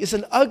ugly. It's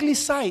an ugly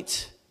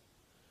sight.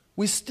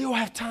 We still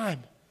have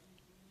time.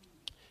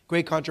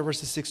 Great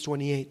Controversy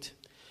 6:28.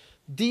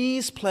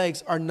 These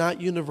plagues are not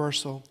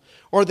universal,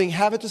 or the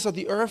inhabitants of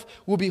the earth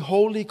will be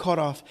wholly cut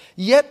off.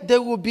 Yet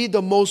there will be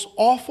the most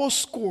awful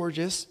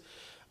scourges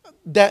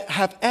that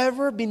have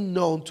ever been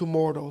known to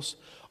mortals.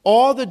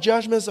 All the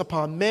judgments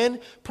upon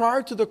men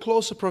prior to the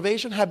close of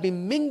probation have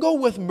been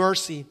mingled with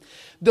mercy.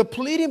 The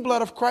pleading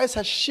blood of Christ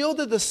has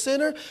shielded the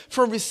sinner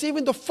from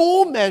receiving the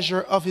full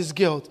measure of his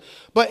guilt.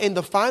 But in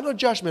the final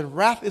judgment,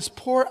 wrath is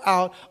poured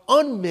out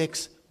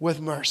unmixed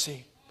with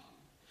mercy.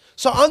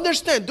 So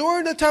understand,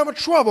 during the time of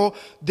trouble,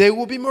 there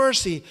will be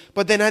mercy.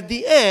 But then at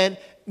the end,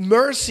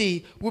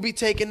 mercy will be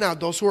taken out.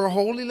 Those who are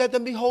holy, let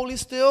them be holy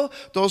still.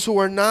 Those who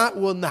are not,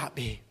 will not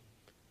be.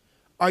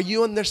 Are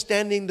you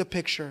understanding the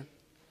picture?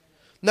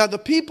 Now, the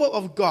people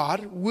of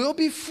God will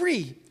be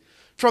free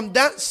from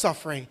that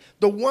suffering,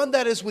 the one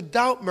that is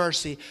without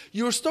mercy.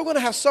 You're still going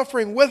to have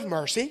suffering with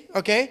mercy,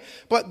 okay?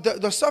 But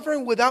the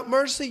suffering without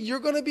mercy, you're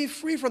going to be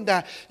free from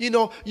that. You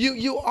know,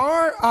 you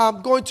are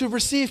going to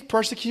receive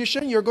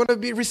persecution. You're going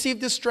to receive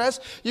distress.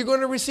 You're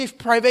going to receive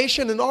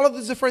privation and all of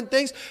these different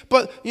things.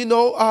 But, you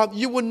know,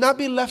 you will not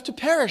be left to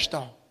perish,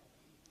 though.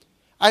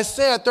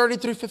 Isaiah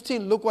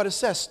 33:15, look what it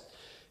says.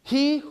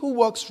 He who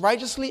walks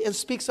righteously and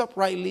speaks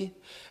uprightly,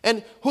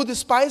 and who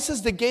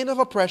despises the gain of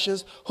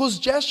oppressions, whose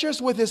gestures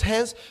with his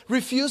hands,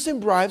 refusing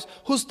bribes,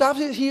 who stops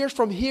his ears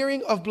from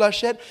hearing of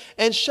bloodshed,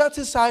 and shuts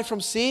his eye from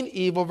seeing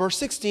evil. Verse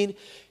 16,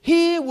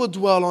 he will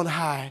dwell on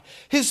high.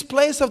 His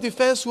place of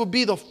defense will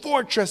be the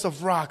fortress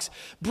of rocks.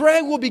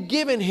 Bread will be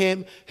given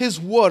him. His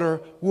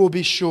water will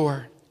be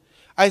sure.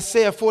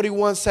 Isaiah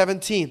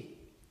 41:17.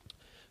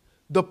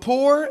 The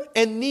poor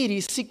and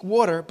needy seek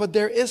water, but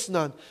there is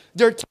none.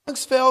 Their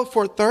tongues fail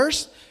for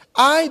thirst.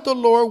 I, the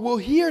Lord, will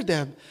hear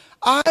them.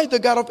 I, the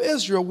God of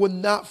Israel, will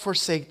not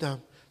forsake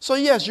them. So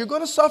yes, you're going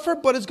to suffer,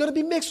 but it's going to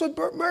be mixed with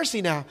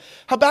mercy now.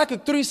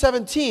 Habakkuk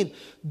 3:17.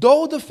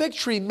 Though the fig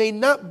tree may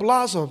not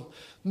blossom,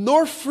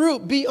 nor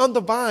fruit be on the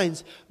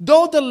vines,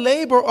 though the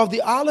labor of the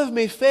olive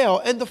may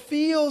fail, and the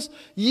fields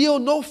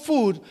yield no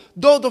food,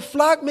 though the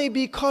flock may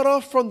be cut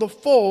off from the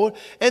fold,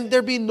 and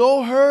there be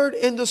no herd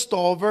in the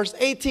stall. Verse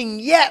 18,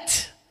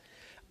 yet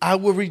I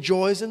will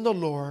rejoice in the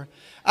Lord.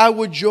 I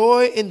will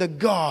joy in the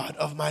God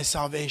of my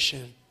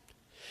salvation.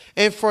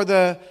 And for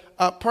the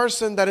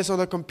person that is on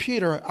the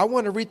computer, I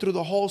want to read through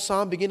the whole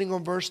psalm beginning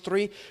on verse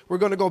 3. We're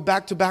going to go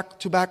back to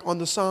back on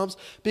the psalms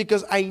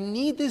because I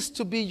need this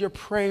to be your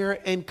prayer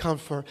and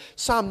comfort.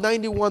 Psalm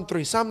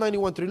 91:3. Psalm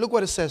 91:3. Look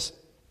what it says.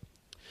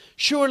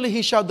 Surely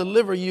he shall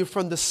deliver you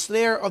from the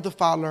snare of the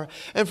fowler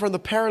and from the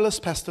perilous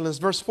pestilence.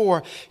 Verse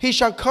 4, he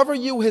shall cover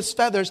you with his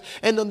feathers,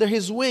 and under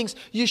his wings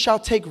you shall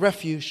take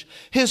refuge.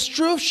 His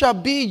truth shall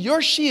be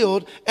your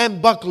shield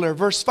and buckler.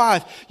 Verse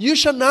 5, you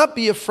shall not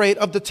be afraid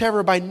of the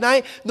terror by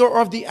night, nor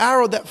of the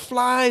arrow that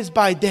flies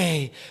by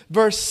day.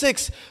 Verse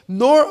 6,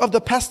 nor of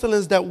the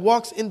pestilence that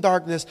walks in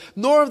darkness,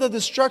 nor of the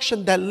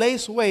destruction that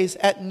lays waste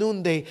at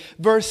noonday.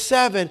 Verse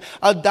 7,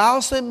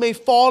 1,000 may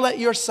fall at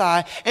your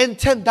side and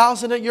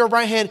 10,000 at your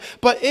right hand,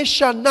 but it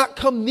shall not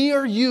come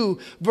near you.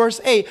 Verse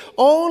 8,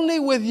 only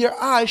with your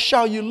eyes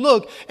shall you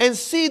look and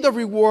see the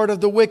reward of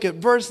the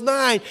wicked. Verse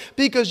 9,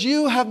 because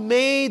you have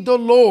made the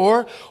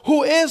Lord,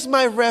 who is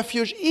my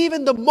refuge,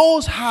 even the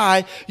Most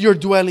High, your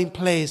dwelling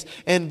place.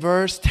 And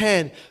verse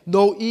 10,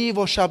 no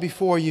evil shall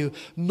befall you,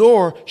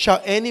 nor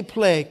shall any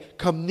plague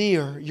come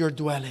near your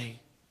dwelling.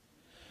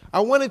 I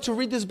wanted to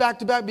read this back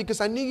to back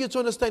because I need you to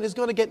understand it's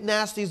going to get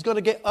nasty. It's going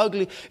to get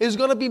ugly. It's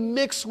going to be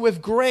mixed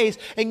with grace.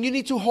 And you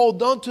need to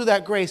hold on to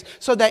that grace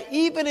so that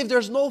even if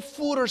there's no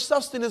food or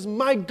sustenance,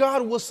 my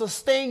God will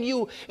sustain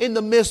you in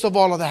the midst of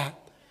all of that.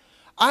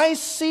 I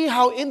see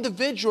how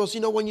individuals,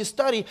 when you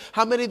study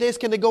how many days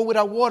can they go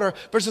without water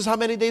versus how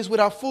many days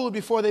without food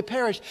before they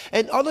perish.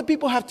 And other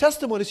people have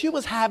testimonies.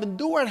 Humans have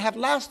endured and have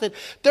lasted.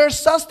 Their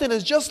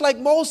sustenance, just like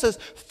Moses,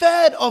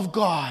 fed of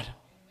God.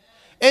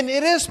 And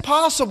it is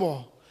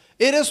possible.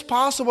 It is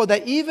possible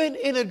that even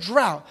in a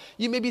drought,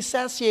 you may be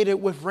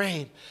satiated with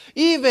rain.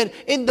 Even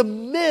in the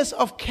midst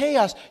of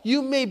chaos,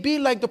 you may be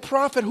like the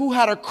prophet who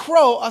had a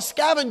crow, a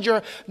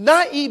scavenger,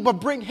 not eat, but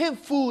bring him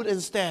food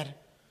instead.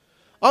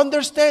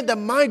 Understand that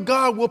my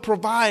God will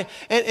provide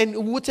and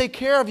will take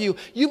care of you.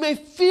 You may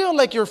feel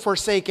like you're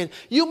forsaken.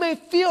 You may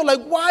feel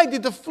like, why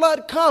did the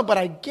flood come? But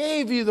I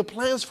gave you the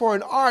plans for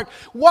an ark.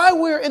 Why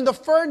we're in the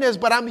furnace,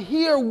 but I'm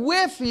here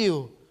with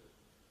you.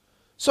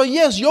 So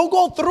yes, you'll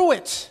go through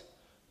it.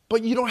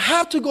 But you don't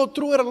have to go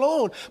through it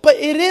alone. But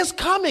it is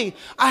coming.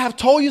 I have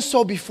told you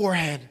so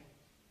beforehand.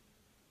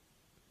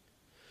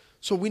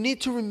 So we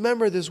need to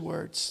remember these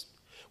words.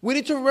 We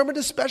need to remember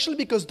this especially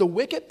because the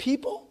wicked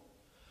people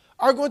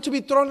are going to be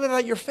thrown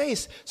at your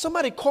face.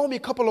 Somebody called me a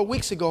couple of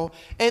weeks ago,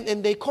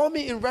 and they called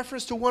me in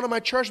reference to one of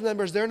my church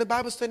members. They're in the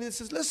Bible study and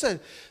says,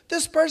 listen,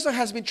 this person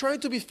has been trying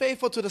to be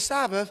faithful to the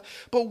Sabbath,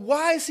 but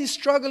why is he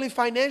struggling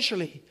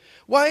financially?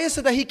 Why is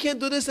it that he can't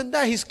do this and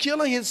that? He's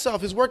killing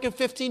himself. He's working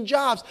 15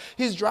 jobs.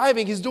 He's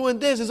driving. He's doing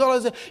this. He's all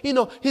this.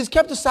 He's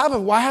kept the Sabbath.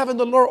 Why haven't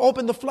the Lord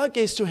opened the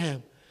floodgates to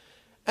him?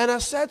 And I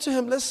said to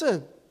him,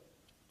 listen,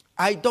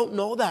 I don't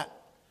know that.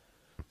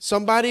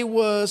 Somebody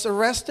was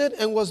arrested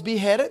and was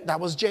beheaded.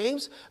 That was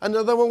James.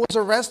 Another one was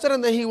arrested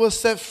and then he was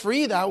set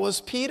free. That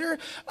was Peter.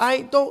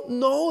 I don't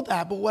know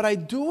that. But what I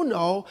do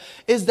know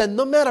is that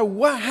no matter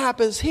what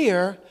happens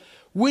here,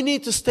 we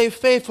need to stay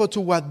faithful to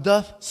what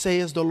doth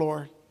says the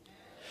Lord.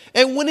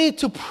 And we need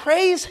to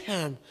praise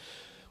him,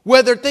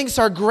 whether things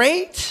are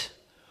great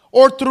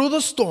or through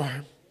the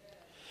storm.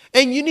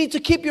 And you need to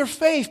keep your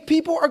faith.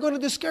 People are going to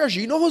discourage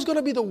you. You know who's going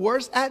to be the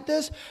worst at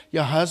this?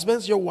 Your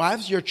husbands, your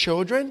wives, your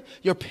children,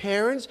 your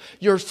parents,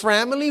 your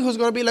family, who's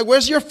going to be like,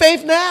 where's your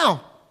faith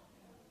now?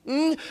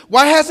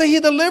 Why hasn't he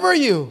delivered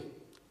you?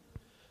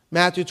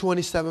 Matthew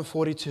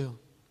 27:42.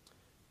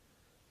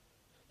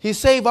 He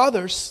saved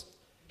others.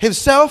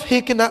 Himself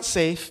he cannot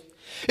save.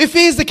 If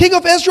he is the King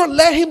of Israel,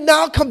 let him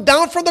now come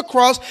down from the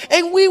cross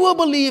and we will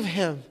believe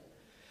him.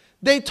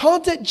 They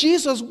taunted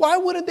Jesus. Why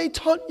wouldn't they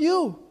taunt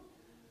you?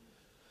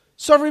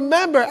 So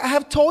remember, I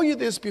have told you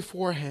this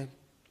beforehand.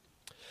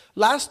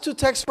 Last two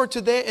texts for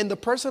today, and the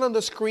person on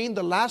the screen,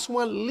 the last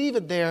one, leave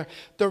it there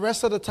the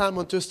rest of the time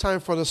until it's time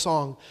for the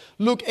song.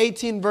 Luke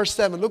 18, verse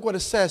 7. Look what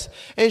it says.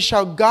 And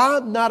shall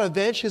God not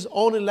avenge his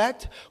own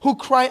elect, who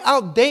cry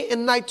out day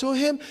and night to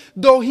him,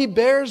 though he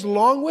bears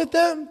long with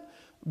them?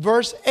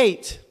 Verse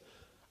 8,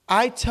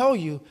 I tell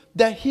you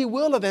that he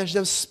will avenge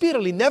them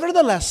speedily.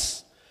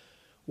 Nevertheless,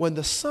 when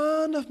the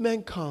Son of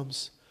Man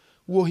comes,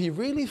 will he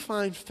really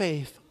find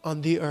faith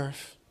on the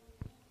earth?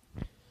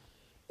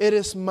 It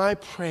is my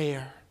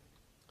prayer.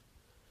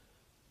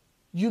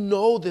 You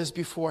know this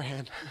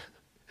beforehand.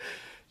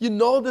 You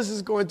know this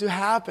is going to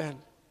happen.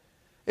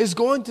 It's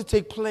going to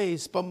take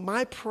place. But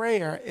my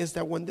prayer is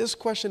that when this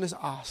question is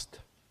asked,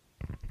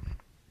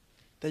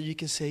 that you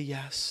can say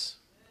yes.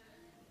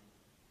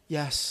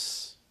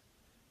 Yes.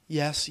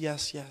 Yes,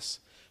 yes, yes.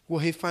 Will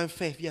he find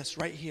faith? Yes,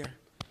 right here.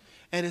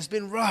 And it's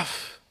been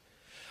rough.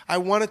 I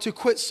wanted to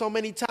quit so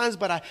many times,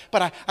 but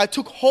I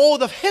took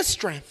hold of his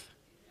strength.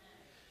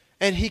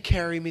 And he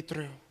carried me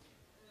through.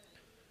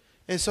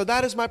 And so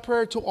that is my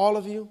prayer to all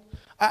of you.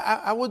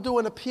 I will do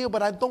an appeal,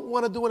 but I don't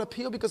want to do an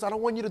appeal because I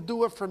don't want you to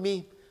do it for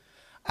me.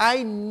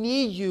 I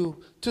need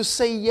you to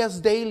say yes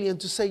daily and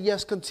to say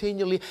yes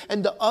continually.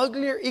 And the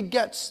uglier it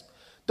gets,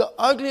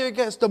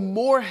 the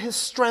more his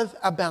strength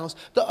abounds.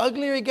 The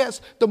uglier it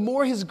gets, the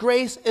more his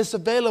grace is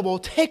available.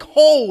 Take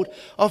hold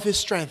of his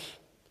strength.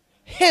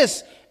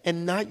 His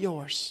and not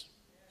yours.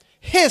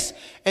 His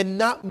and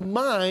not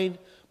mine,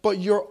 but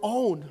your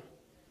own.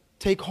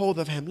 Take hold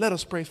of him. Let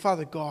us pray.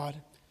 Father God,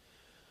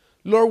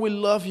 Lord, we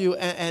love you.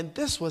 And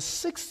this was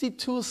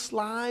 62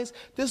 slides.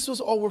 This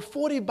was over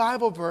 40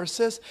 Bible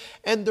verses.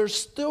 And there's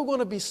still going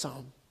to be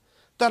some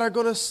that are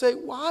going to say,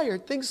 why are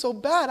things so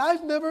bad?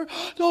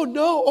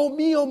 Oh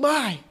me, oh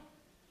my.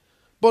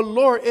 But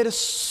Lord, it is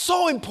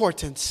so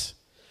important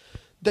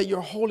that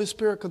your Holy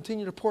Spirit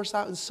continue to pour us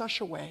out in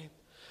such a way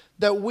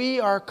that we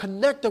are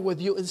connected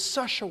with you in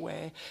such a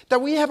way, that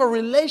we have a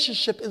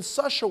relationship in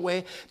such a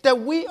way, that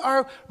we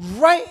are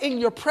right in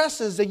your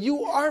presence, that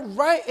you are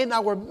right in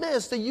our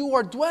midst, that you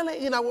are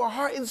dwelling in our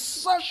heart in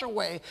such a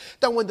way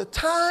that when the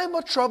time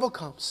of trouble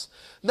comes,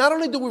 not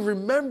only do we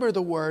remember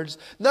the words,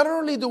 not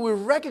only do we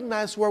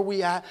recognize where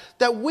we are,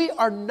 that we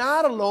are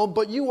not alone,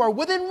 but you are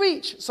within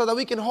reach so that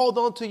we can hold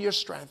on to your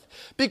strength.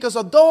 Because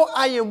although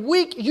I am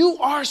weak, you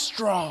are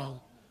strong.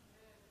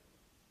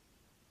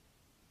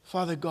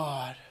 Father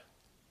God,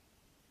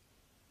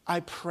 I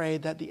pray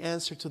that the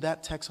answer to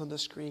that text on the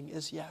screen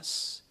is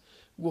yes.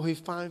 Will he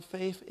find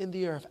faith in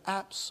the earth?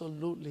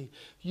 Absolutely.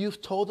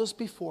 You've told us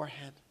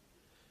beforehand,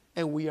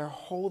 and we are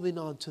holding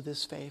on to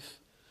this faith.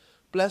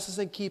 Bless us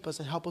and keep us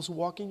and help us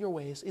walk in your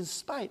ways in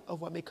spite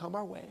of what may come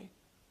our way.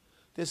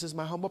 This is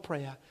my humble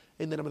prayer.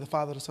 In the name of the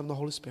Father, the Son, and the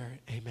Holy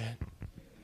Spirit. Amen.